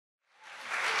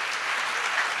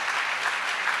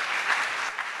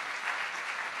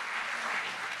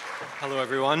Hello,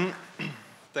 everyone.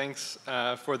 Thanks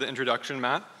for the introduction,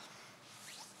 Matt.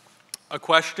 A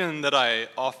question that I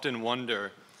often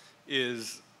wonder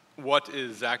is, what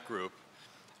is Zak Group?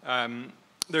 There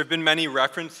have been many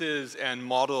references and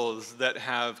models that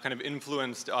have kind of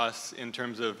influenced us in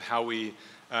terms of how we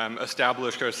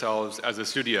established ourselves as a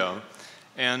studio.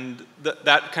 And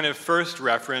that kind of first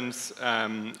reference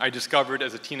I discovered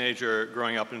as a teenager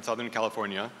growing up in Southern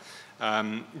California.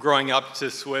 Growing up to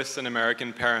Swiss and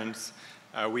American parents,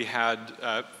 we had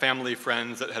family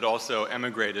friends that had also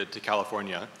emigrated to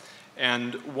California.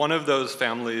 And one of those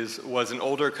families was an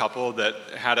older couple that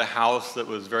had a house that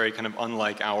was very kind of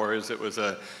unlike ours. It was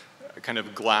a kind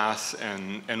of glass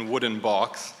and wooden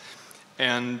box.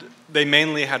 And they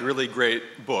mainly had really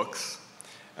great books.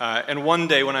 And one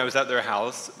day when I was at their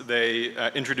house, they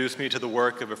introduced me to the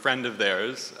work of a friend of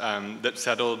theirs that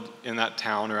settled in that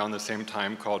town around the same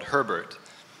time called Herbert.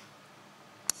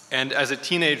 And as a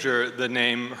teenager, the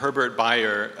name Herbert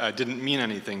Bayer didn't mean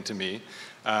anything to me,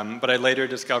 but I later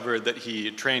discovered that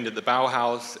he trained at the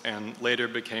Bauhaus and later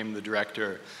became the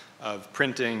director of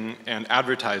printing and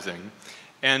advertising.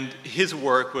 And his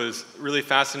work was really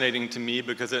fascinating to me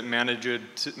because it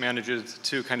manages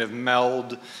to kind of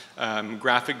meld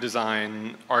graphic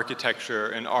design, architecture,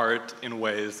 and art in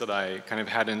ways that I kind of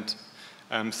hadn't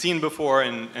seen before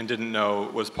and didn't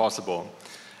know was possible.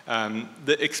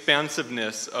 The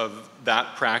expansiveness of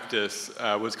that practice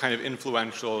was kind of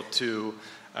influential to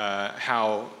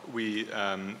how we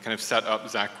kind of set up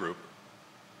Zak Group.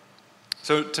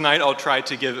 So tonight I'll try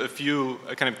to give a few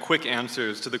kind of quick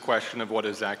answers to the question of what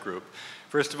is Zak Group.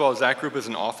 First of all, Zak Group is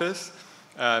an office.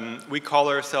 We call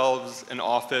ourselves an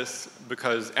office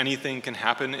because anything can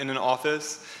happen in an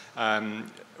office.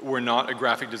 We're not a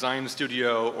graphic design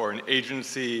studio or an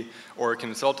agency or a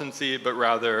consultancy, but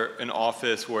rather an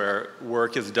office where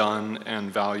work is done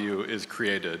and value is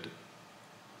created.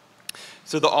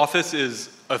 So the office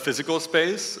is a physical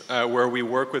space where we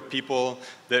work with people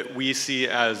that we see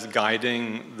as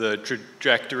guiding the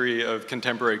trajectory of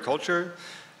contemporary culture,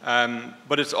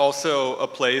 but it's also a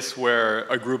place where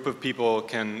a group of people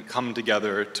can come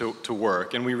together to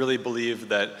work. And we really believe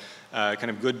that kind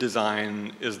of good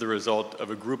design is the result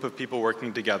of a group of people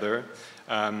working together,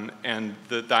 and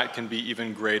that can be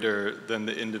even greater than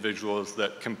the individuals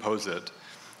that compose it.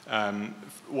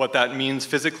 What that means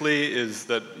physically is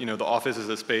that the office is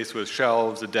a space with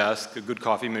shelves, a desk, a good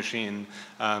coffee machine,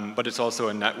 but it's also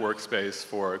a network space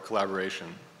for collaboration.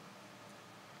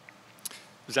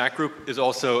 Zak Group is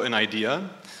also an idea.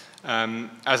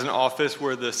 As an office,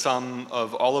 we're the sum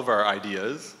of all of our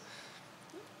ideas.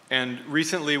 And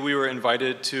recently we were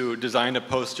invited to design a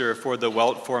poster for the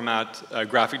Welt Format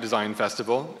Graphic Design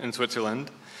Festival in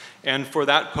Switzerland. And for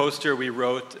that poster, we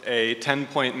wrote a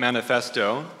 10-point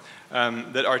manifesto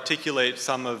that articulates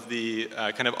some of the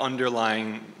kind of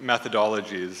underlying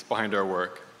methodologies behind our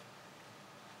work.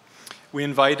 We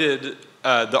invited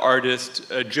the artist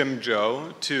Jim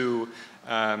Joe to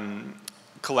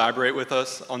collaborate with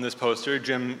us on this poster.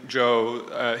 Jim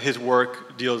Joe, his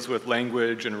work deals with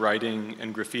language and writing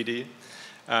and graffiti.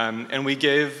 And we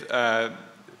gave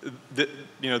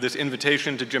this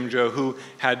invitation to Jim Joe, who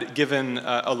had given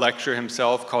a lecture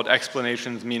himself called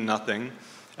Explanations Mean Nothing,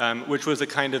 which was a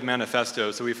kind of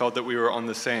manifesto, so we felt that we were on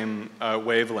the same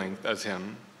wavelength as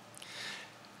him.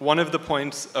 One of the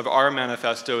points of our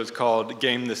manifesto is called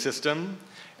Game the System,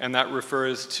 and that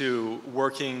refers to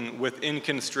working within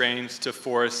constraints to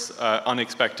force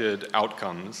unexpected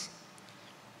outcomes.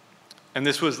 And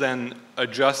this was then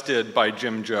adjusted by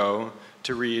Jim Joe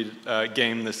to read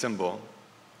Game the Symbol.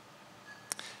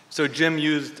 So Jim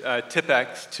used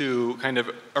Tipex to kind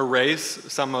of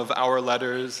erase some of our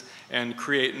letters and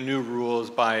create new rules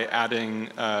by adding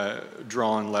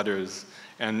drawn letters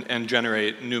and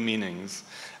generate new meanings.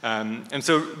 And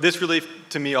so this really,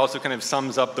 to me, also kind of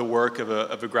sums up the work of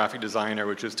a graphic designer,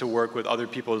 which is to work with other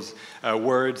people's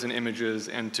words and images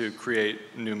and to create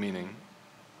new meaning.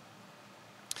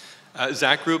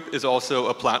 Zak Group is also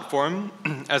a platform.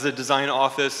 As a design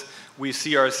office, we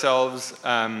see ourselves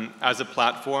as a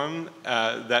platform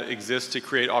that exists to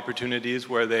create opportunities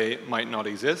where they might not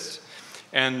exist.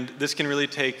 And this can really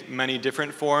take many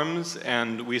different forms,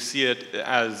 and we see it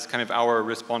as kind of our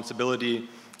responsibility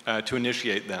to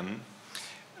initiate them.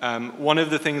 One of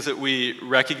the things that we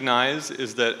recognize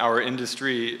is that our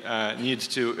industry needs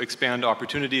to expand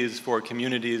opportunities for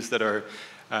communities that are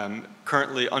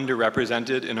currently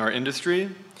underrepresented in our industry.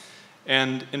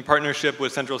 And in partnership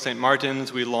with Central St.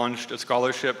 Martin's, we launched a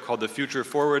scholarship called the Future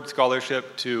Forward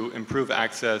Scholarship to improve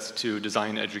access to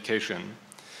design education.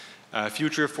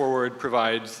 Future Forward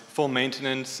provides full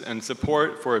maintenance and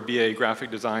support for a BA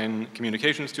Graphic Design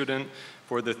Communication student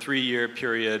for the 3-year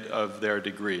period of their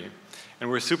degree. And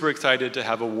we're super excited to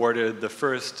have awarded the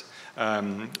first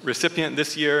recipient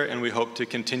this year, and we hope to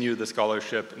continue the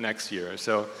scholarship next year.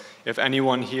 So if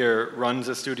anyone here runs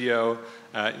a studio,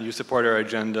 you support our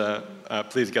agenda,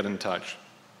 please get in touch.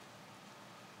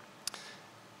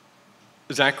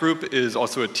 Zak Group is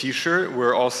also a t-shirt.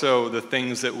 We're also the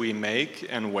things that we make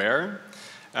and wear.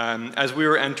 As we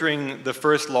were entering the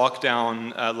first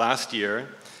lockdown last year,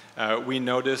 we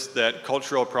noticed that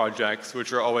cultural projects,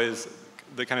 which are always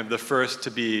the first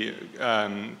to be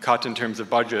cut in terms of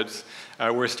budgets,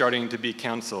 were starting to be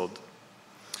canceled.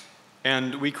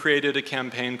 And we created a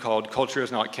campaign called Culture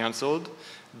is Not Canceled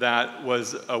that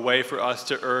was a way for us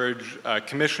to urge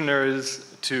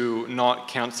commissioners to not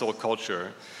cancel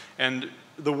culture. And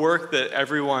the work that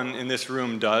everyone in this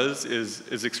room does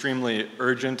is extremely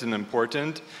urgent and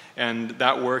important, and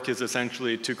that work is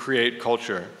essentially to create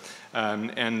culture.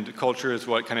 And culture is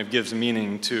what kind of gives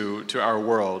meaning to our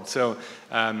world. So,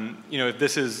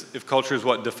 if culture is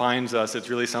what defines us, it's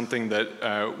really something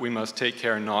that we must take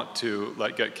care not to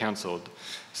let get canceled.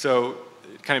 So,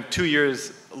 kind of 2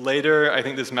 years later, I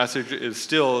think this message is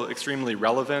still extremely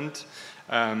relevant.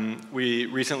 We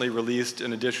recently released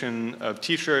an edition of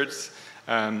t-shirts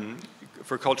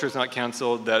for Culture is Not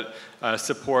Canceled that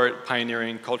support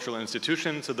pioneering cultural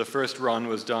institutions. So the first run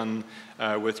was done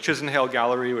with Chisenhale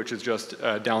Gallery, which is just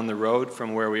down the road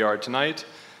from where we are tonight.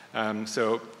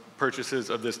 So purchases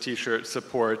of this t-shirt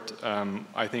support,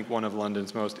 I think, one of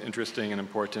London's most interesting and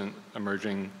important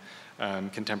emerging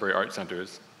contemporary art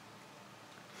centers.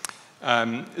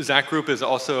 Zak Group is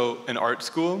also an art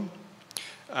school.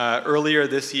 Earlier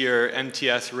this year,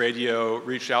 NTS Radio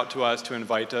reached out to us to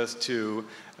invite us to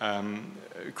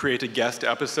create a guest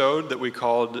episode that we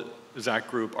called Zak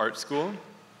Group Art School.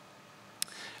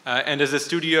 And as a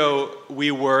studio,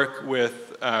 we work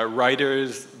with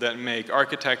writers that make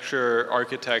architecture,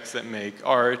 architects that make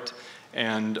art,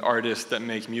 and artists that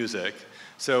make music.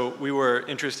 So we were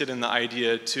interested in the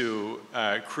idea to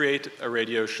create a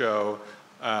radio show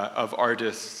of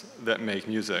artists that make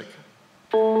music.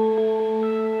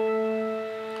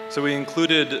 So we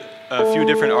included a few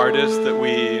different artists that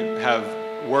we have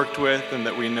worked with and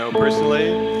that we know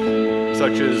personally,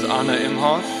 such as Anna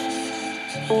Imhoff.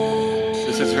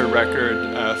 This is her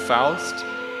record, Faust.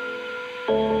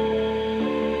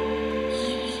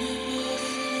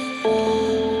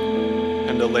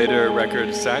 And a later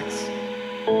record, Sex.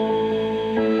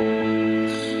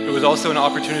 It was also an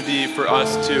opportunity for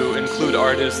us to include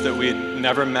artists that we'd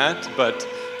never met, but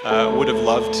would have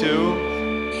loved to.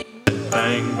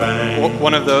 Bang, bang.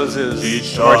 One of those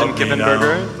is Martin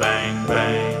Kippenberger, bang,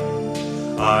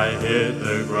 bang. I hit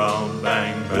the ground,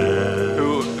 bang, bang.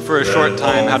 Who for a short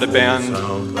time had a band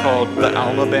called the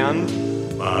Alma Band.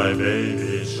 My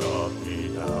baby shot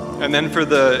me down. And then for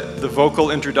the vocal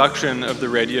introduction of the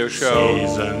radio show,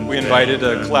 we invited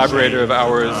a collaborator of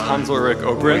ours, Hans-Ulrich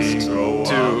Obrist,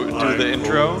 to do the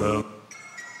intro.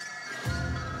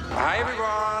 Hi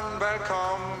everyone,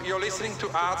 welcome. You're listening to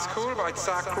Art School by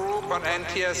Zak Group on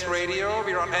NTS Radio.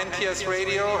 We're on NTS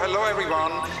Radio. Hello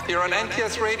everyone. You're on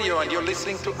NTS Radio and you're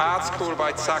listening to Art School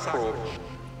by Zak Group.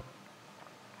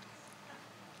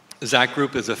 Zak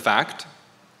Group is a fact.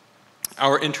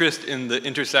 Our interest in the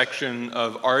intersection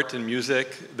of art and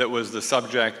music that was the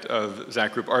subject of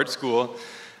Zak Group Art School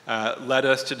led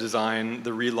us to design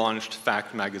the relaunched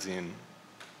Fact magazine.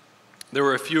 There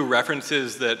were a few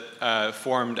references that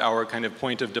formed our kind of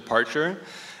point of departure.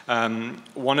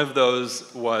 One of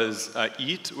those was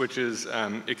EAT, which is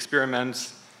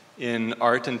Experiments in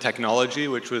Art and Technology,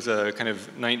 which was a kind of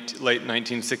late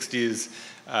 1960s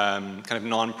kind of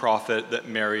nonprofit that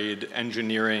married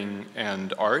engineering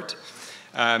and art.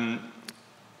 And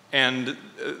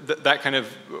that kind of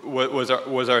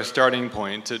was our starting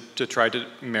point to try to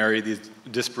marry these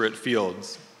disparate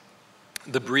fields.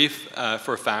 The brief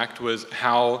for Fact was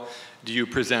how do you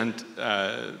present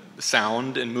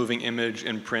sound and moving image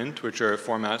in print, which are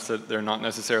formats that they're not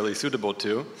necessarily suitable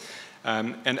to.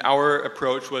 And our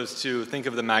approach was to think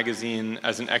of the magazine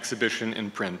as an exhibition in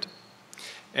print.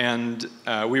 And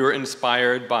we were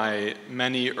inspired by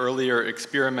many earlier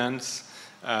experiments.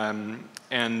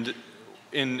 And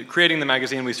in creating the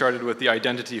magazine, we started with the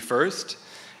identity first.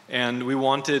 And we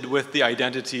wanted, with the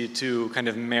identity, to kind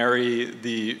of marry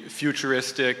the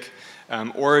futuristic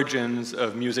origins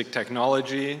of music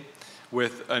technology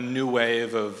with a new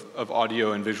wave of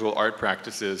audio and visual art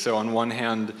practices. So on one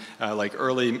hand, like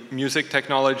early music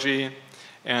technology,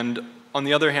 and on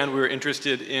the other hand, we were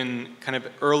interested in kind of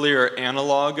earlier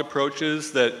analog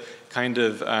approaches that kind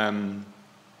of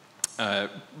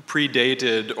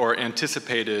predated or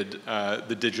anticipated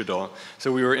the digital.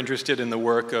 So we were interested in the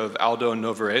work of Aldo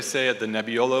Novarese at the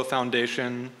Nebbiolo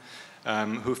Foundation,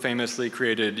 who famously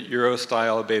created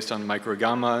Euro-style based on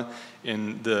microgamma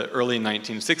in the early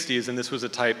 1960s, and this was a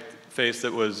typeface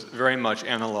that was very much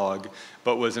analog,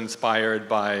 but was inspired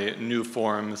by new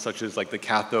forms such as like the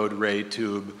cathode ray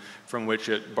tube, from which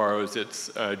it borrows its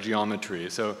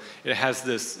geometry. So it has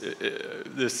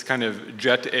this kind of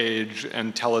jet age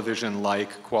and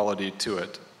television-like quality to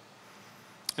it.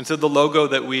 And so the logo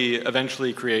that we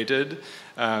eventually created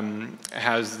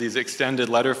has these extended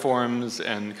letter forms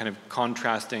and kind of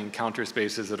contrasting counter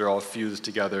spaces that are all fused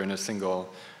together in a single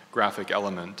graphic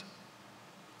element.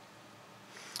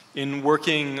 In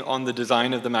working on the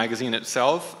design of the magazine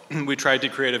itself, we tried to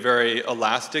create a very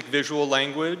elastic visual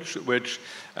language which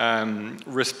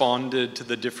responded to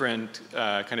the different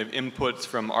kind of inputs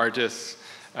from artists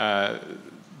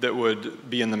that would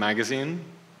be in the magazine.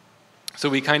 So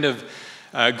we kind of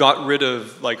got rid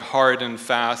of like hard and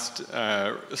fast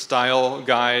style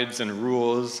guides and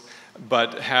rules,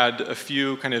 but had a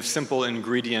few kind of simple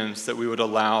ingredients that we would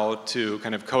allow to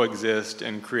kind of coexist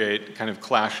and create kind of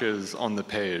clashes on the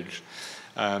page.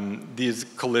 These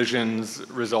collisions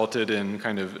resulted in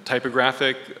kind of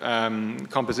typographic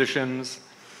compositions.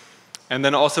 And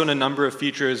then also in a number of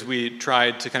features, we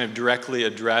tried to kind of directly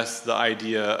address the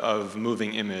idea of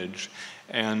moving image.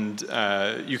 And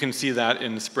you can see that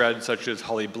in spreads such as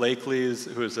Holly Blakely's,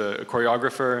 who is a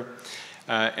choreographer.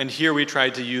 And here we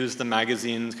tried to use the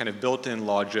magazine's kind of built-in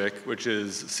logic, which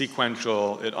is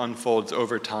sequential. It unfolds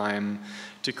over time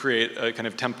to create a kind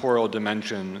of temporal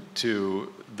dimension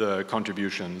to the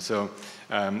contribution. So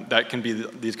that can be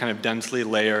these kind of densely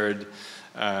layered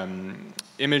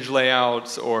image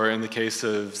layouts, or in the case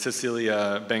of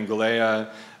Cecilia Bengolea,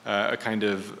 a kind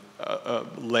of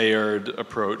layered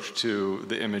approach to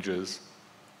the images.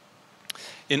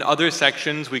 In other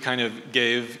sections, we kind of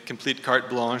gave complete carte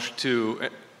blanche to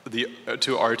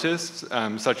artists,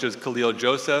 such as Khalil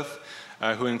Joseph,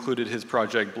 who included his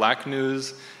project Black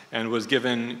News, and was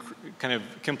given kind of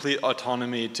complete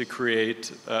autonomy to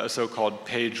create a so-called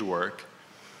page work.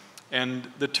 And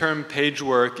the term page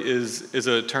work is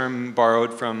a term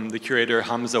borrowed from the curator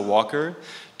Hamza Walker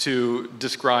to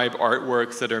describe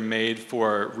artworks that are made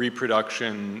for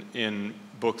reproduction in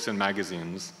books and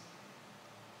magazines.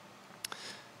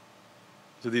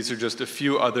 So these are just a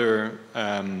few other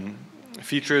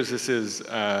features. This is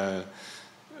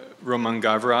Roman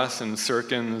Gavras and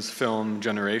Sirkin's film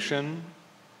Generation.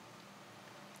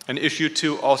 And issue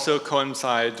 2 also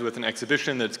coincides with an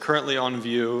exhibition that's currently on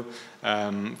view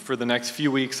for the next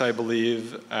few weeks, I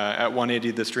believe, at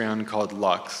 180 the Strand, called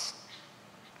Lux.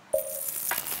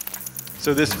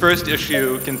 So this first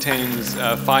issue contains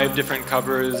 5 different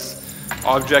covers: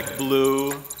 Object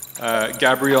Blue,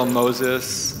 Gabriel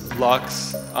Moses,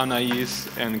 Lux, Anais,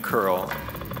 and Curl.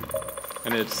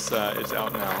 And it's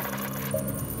out now.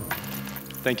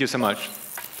 Thank you so much.